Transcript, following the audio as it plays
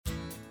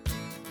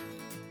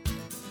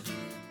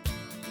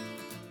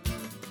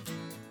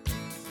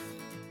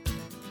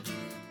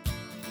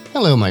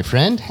Hello, my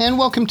friend, and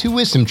welcome to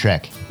Wisdom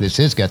Trek. This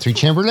is Guthrie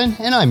Chamberlain,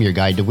 and I'm your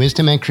guide to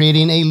wisdom and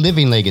creating a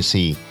living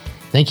legacy.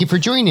 Thank you for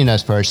joining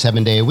us for our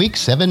 7-day-a-week,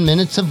 7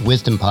 Minutes of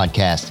Wisdom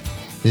podcast.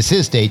 This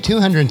is day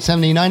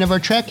 279 of our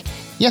trek.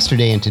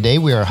 Yesterday and today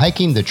we are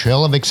hiking the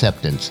Trail of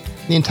Acceptance.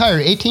 The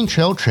entire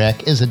 18-trail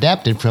trek is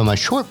adapted from a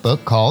short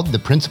book called The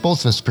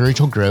Principles of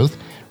Spiritual Growth,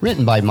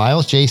 written by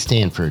Miles J.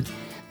 Stanford.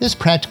 This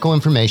practical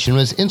information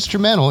was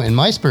instrumental in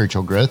my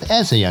spiritual growth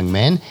as a young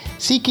man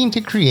seeking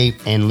to create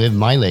and live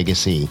my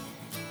legacy.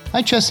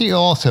 I trust that you'll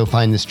also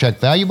find this trek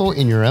valuable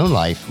in your own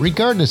life,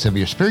 regardless of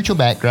your spiritual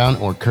background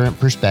or current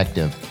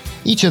perspective.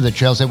 Each of the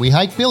trails that we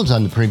hike builds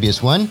on the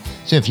previous one,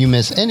 so if you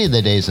miss any of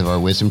the days of our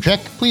Wisdom Trek,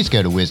 please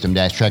go to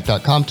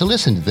wisdom-trek.com to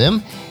listen to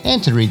them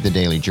and to read the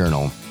daily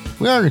journal.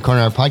 We are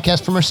recording our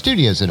podcast from our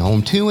studios at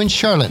Home 2 in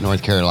Charlotte,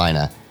 North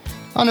Carolina.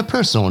 On a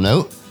personal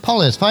note,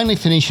 Paula is finally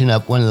finishing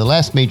up one of the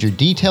last major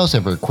details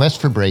of her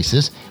quest for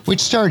braces, which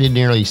started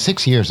nearly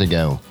 6 years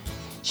ago.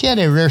 She had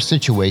a rare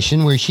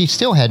situation where she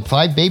still had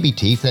 5 baby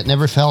teeth that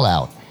never fell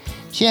out.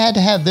 She had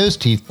to have those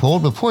teeth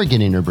pulled before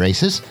getting her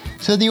braces,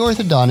 so the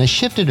orthodontist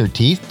shifted her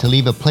teeth to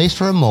leave a place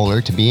for a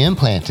molar to be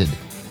implanted.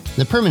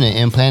 The permanent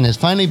implant has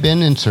finally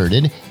been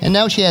inserted, and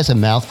now she has a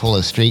mouth full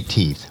of straight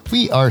teeth.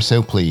 We are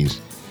so pleased.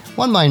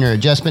 One minor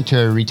adjustment to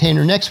her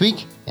retainer next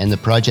week, and the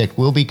project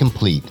will be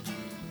complete.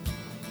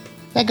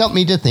 That got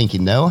me to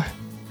thinking, though,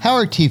 how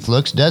our teeth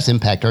looks does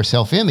impact our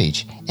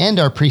self-image and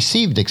our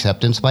perceived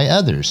acceptance by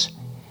others.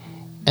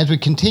 As we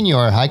continue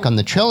our hike on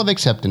the Trail of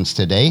Acceptance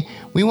today,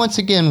 we once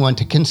again want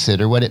to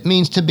consider what it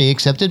means to be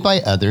accepted by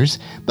others,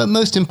 but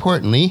most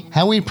importantly,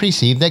 how we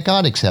perceive that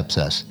God accepts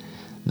us.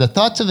 The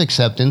thoughts of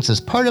acceptance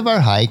is part of our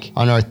hike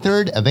on our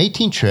third of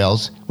 18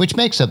 trails, which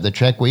makes up the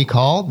trek we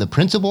call the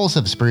Principles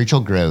of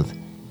Spiritual Growth.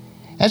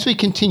 As we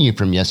continue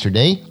from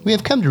yesterday, we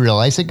have come to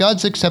realize that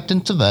God's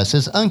acceptance of us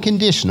is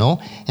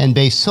unconditional and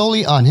based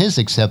solely on His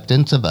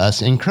acceptance of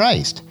us in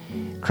Christ.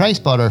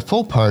 Christ bought our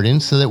full pardon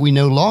so that we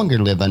no longer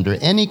live under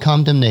any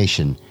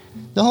condemnation.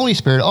 The Holy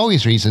Spirit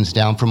always reasons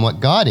down from what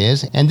God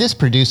is, and this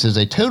produces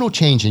a total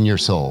change in your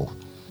soul.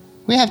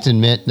 We have to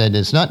admit that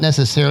it's not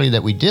necessarily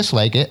that we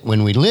dislike it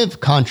when we live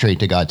contrary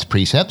to God's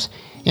precepts.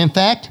 In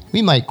fact,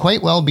 we might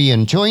quite well be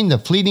enjoying the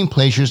fleeting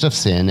pleasures of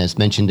sin as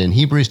mentioned in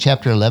Hebrews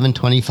chapter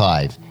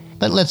 11:25.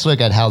 But let's look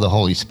at how the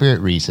Holy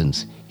Spirit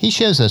reasons. He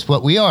shows us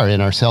what we are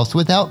in ourselves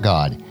without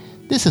God.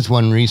 This is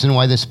one reason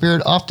why the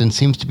Spirit often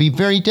seems to be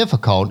very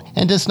difficult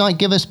and does not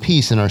give us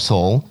peace in our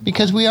soul,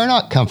 because we are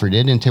not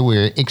comforted until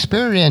we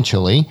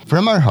experientially,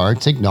 from our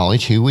hearts,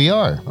 acknowledge who we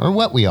are, or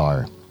what we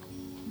are.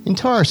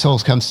 Until our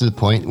souls comes to the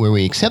point where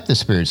we accept the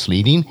Spirit's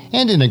leading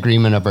and in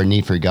agreement of our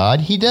need for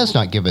God, He does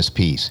not give us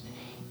peace.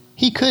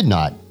 He could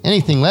not.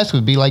 Anything less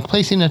would be like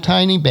placing a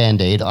tiny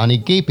Band-Aid on a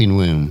gaping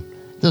wound.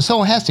 The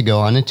soul has to go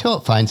on until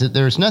it finds that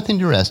there is nothing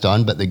to rest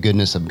on but the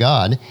goodness of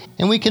God,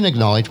 and we can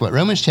acknowledge what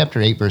Romans chapter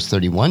 8 verse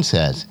 31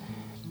 says.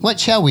 What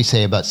shall we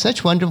say about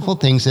such wonderful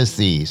things as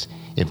these?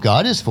 If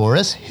God is for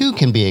us, who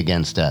can be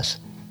against us?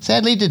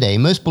 Sadly today,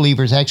 most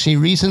believers actually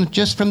reason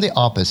just from the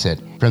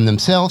opposite, from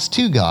themselves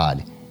to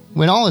God.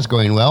 When all is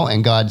going well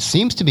and God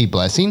seems to be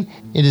blessing,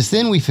 it is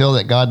then we feel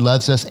that God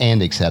loves us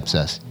and accepts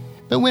us.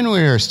 But when we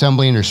are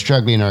stumbling or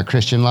struggling in our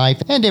Christian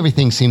life and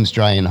everything seems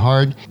dry and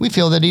hard, we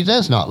feel that He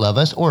does not love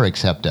us or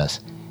accept us.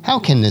 How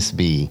can this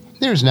be?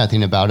 There is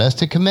nothing about us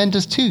to commend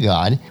us to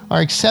God.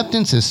 Our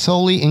acceptance is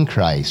solely in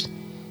Christ.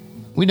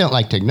 We don't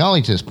like to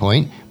acknowledge this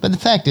point, but the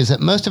fact is that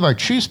most of our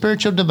true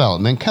spiritual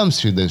development comes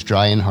through those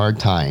dry and hard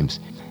times.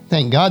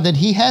 Thank God that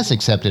He has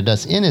accepted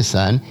us in His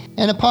Son,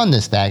 and upon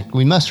this fact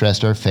we must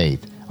rest our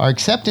faith. Our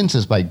acceptance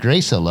is by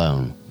grace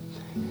alone.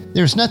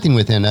 There is nothing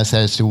within us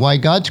as to why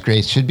God's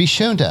grace should be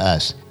shown to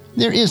us.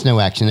 There is no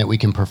action that we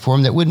can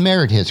perform that would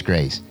merit His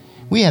grace.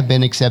 We have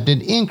been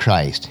accepted in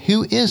Christ,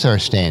 who is our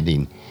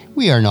standing.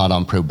 We are not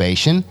on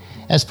probation.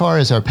 As far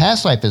as our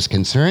past life is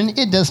concerned,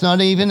 it does not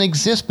even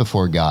exist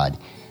before God.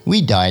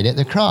 We died at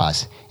the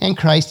cross, and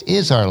Christ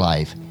is our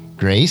life.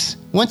 Grace,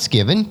 once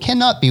given,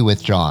 cannot be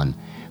withdrawn,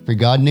 for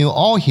God knew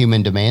all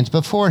human demands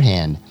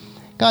beforehand.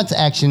 God's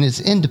action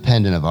is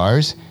independent of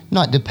ours,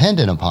 not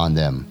dependent upon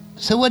them.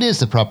 So what is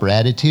the proper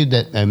attitude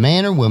that a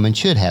man or woman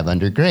should have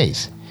under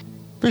grace?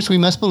 First, we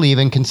must believe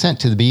and consent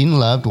to being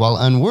loved while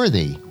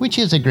unworthy, which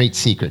is a great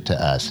secret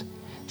to us.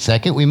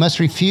 Second, we must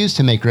refuse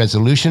to make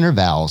resolution or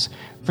vows,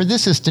 for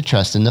this is to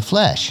trust in the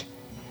flesh.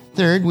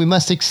 Third, we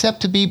must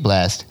accept to be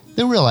blessed,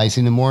 though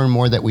realizing the more and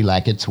more that we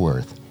lack its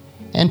worth.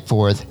 And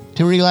fourth,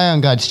 to rely on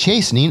God's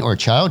chastening or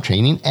child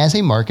training as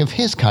a mark of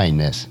His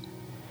kindness.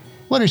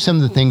 What are some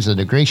of the things that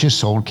a gracious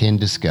soul can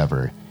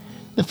discover?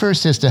 The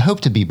first is to hope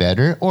to be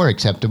better or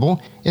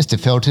acceptable, is to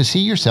fail to see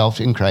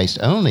yourself in Christ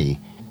only.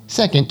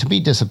 Second, to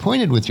be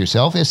disappointed with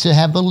yourself is to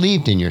have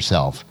believed in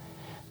yourself.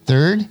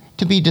 Third,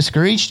 to be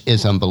discouraged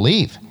is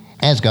unbelief,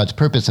 as God's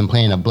purpose and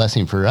plan of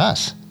blessing for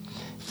us.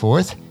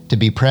 Fourth, to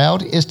be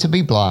proud is to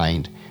be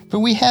blind, for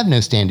we have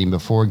no standing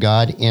before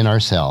God in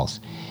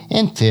ourselves.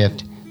 And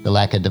fifth, the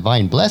lack of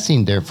divine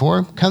blessing,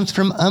 therefore, comes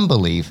from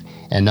unbelief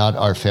and not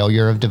our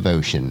failure of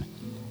devotion.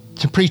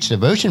 To preach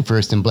devotion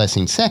first and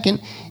blessing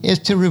second is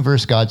to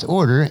reverse God's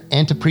order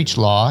and to preach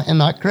law and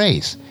not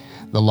grace.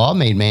 The law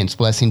made man's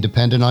blessing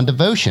dependent on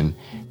devotion.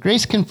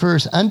 Grace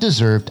confers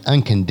undeserved,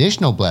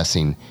 unconditional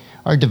blessing.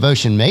 Our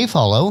devotion may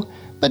follow,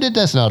 but it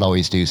does not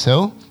always do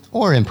so,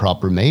 or in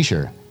proper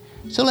measure.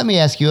 So let me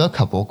ask you a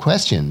couple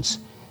questions.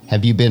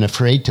 Have you been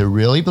afraid to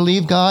really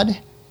believe God?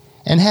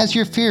 And has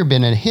your fear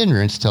been a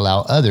hindrance to allow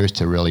others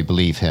to really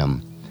believe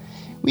Him?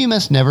 We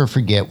must never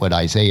forget what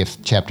Isaiah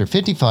chapter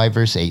 55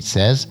 verse 8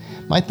 says,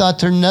 "My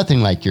thoughts are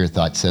nothing like your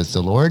thoughts, says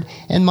the Lord,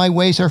 and my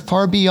ways are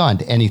far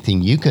beyond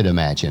anything you could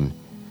imagine."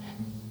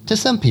 To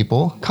some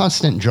people,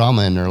 constant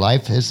drama in their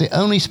life is the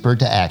only spur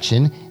to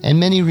action, and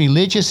many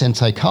religious and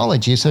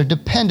psychologists are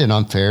dependent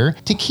on fear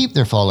to keep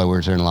their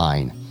followers in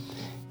line.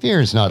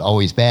 Fear is not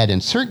always bad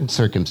in certain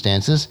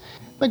circumstances,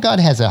 but God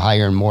has a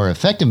higher and more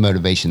effective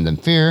motivation than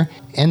fear,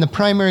 and the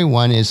primary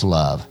one is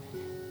love.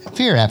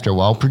 Fear, after a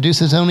while,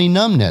 produces only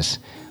numbness,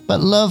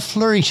 but love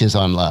flourishes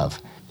on love.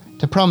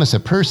 To promise a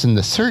person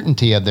the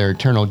certainty of their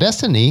eternal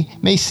destiny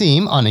may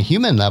seem, on a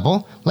human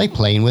level, like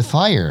playing with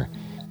fire.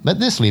 But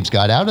this leaves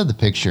God out of the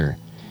picture.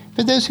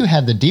 For those who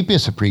have the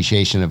deepest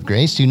appreciation of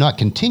grace do not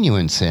continue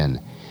in sin.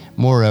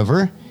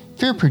 Moreover,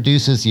 fear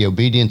produces the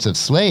obedience of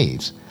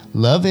slaves.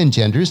 Love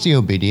engenders the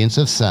obedience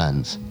of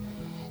sons.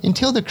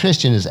 Until the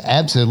Christian is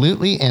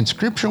absolutely and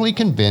scripturally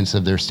convinced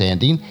of their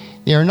standing,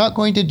 they are not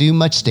going to do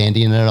much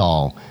standing at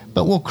all,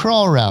 but will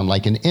crawl around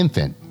like an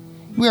infant.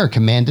 We are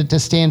commanded to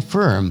stand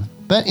firm,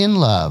 but in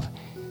love.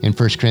 In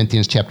 1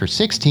 Corinthians chapter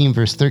 16,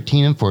 verse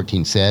 13 and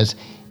 14 says,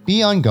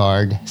 "Be on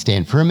guard,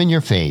 stand firm in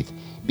your faith,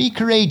 be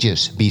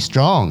courageous, be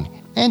strong,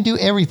 and do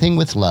everything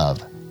with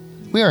love."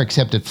 We are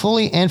accepted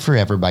fully and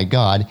forever by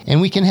God,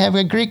 and we can have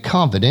a great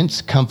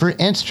confidence, comfort,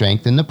 and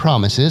strength in the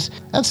promises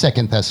of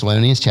 2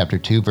 Thessalonians chapter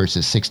 2,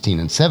 verses 16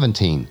 and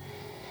 17.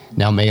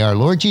 Now may our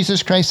Lord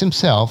Jesus Christ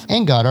Himself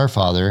and God our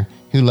Father,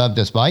 who loved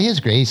us by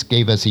His grace,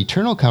 gave us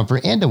eternal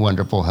comfort and a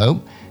wonderful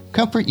hope,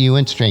 comfort you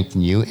and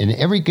strengthen you in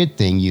every good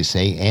thing you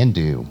say and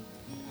do.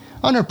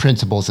 On our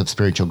principles of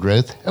spiritual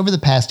growth, over the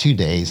past 2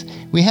 days,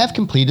 we have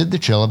completed the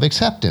trail of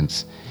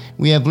acceptance.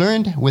 We have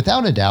learned,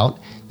 without a doubt,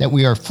 that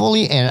we are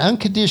fully and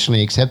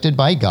unconditionally accepted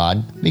by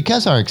God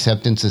because our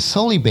acceptance is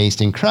solely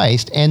based in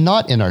Christ and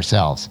not in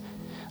ourselves.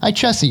 I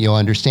trust that you'll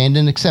understand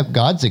and accept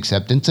God's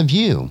acceptance of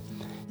you.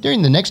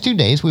 During the next 2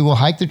 days, we will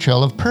hike the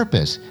trail of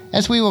purpose,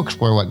 as we will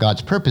explore what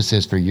God's purpose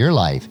is for your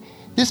life.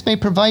 This may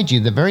provide you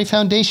the very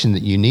foundation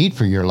that you need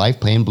for your life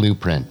plan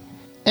blueprint.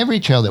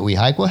 Every trail that we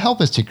hike will help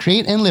us to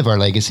create and live our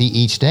legacy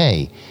each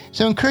day.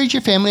 So encourage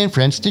your family and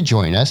friends to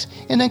join us,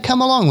 and then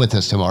come along with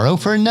us tomorrow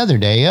for another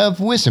day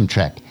of Wisdom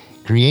Trek,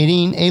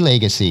 Creating a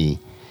Legacy.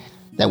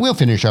 That will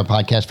finish our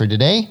podcast for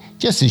today.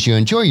 Just as you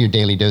enjoy your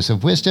daily dose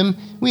of wisdom,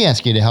 we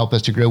ask you to help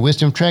us to grow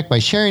Wisdom Trek by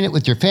sharing it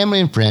with your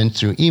family and friends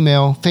through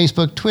email,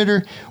 Facebook,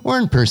 Twitter, or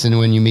in person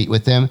when you meet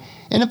with them,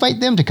 and invite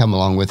them to come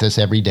along with us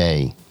every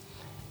day.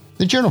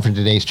 The journal for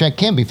today's trek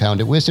can be found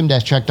at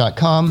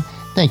wisdom-trek.com.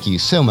 Thank you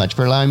so much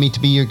for allowing me to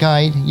be your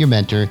guide, your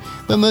mentor,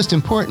 but most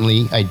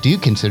importantly, I do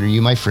consider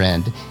you my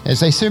friend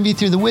as I serve you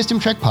through the Wisdom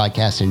Trek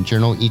podcast and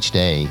journal each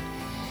day.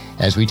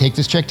 As we take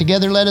this trek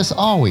together, let us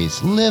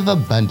always live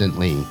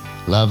abundantly,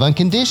 love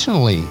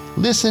unconditionally,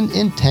 listen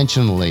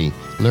intentionally,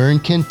 learn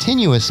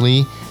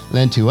continuously,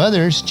 lend to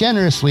others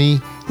generously,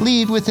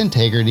 lead with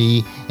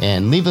integrity,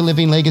 and leave a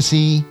living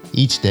legacy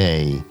each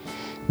day.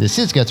 This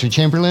is Guthrie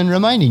Chamberlain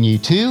reminding you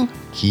to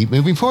keep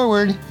moving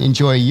forward,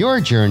 enjoy your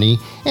journey,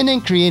 and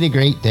then create a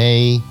great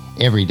day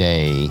every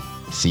day.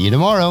 See you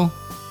tomorrow.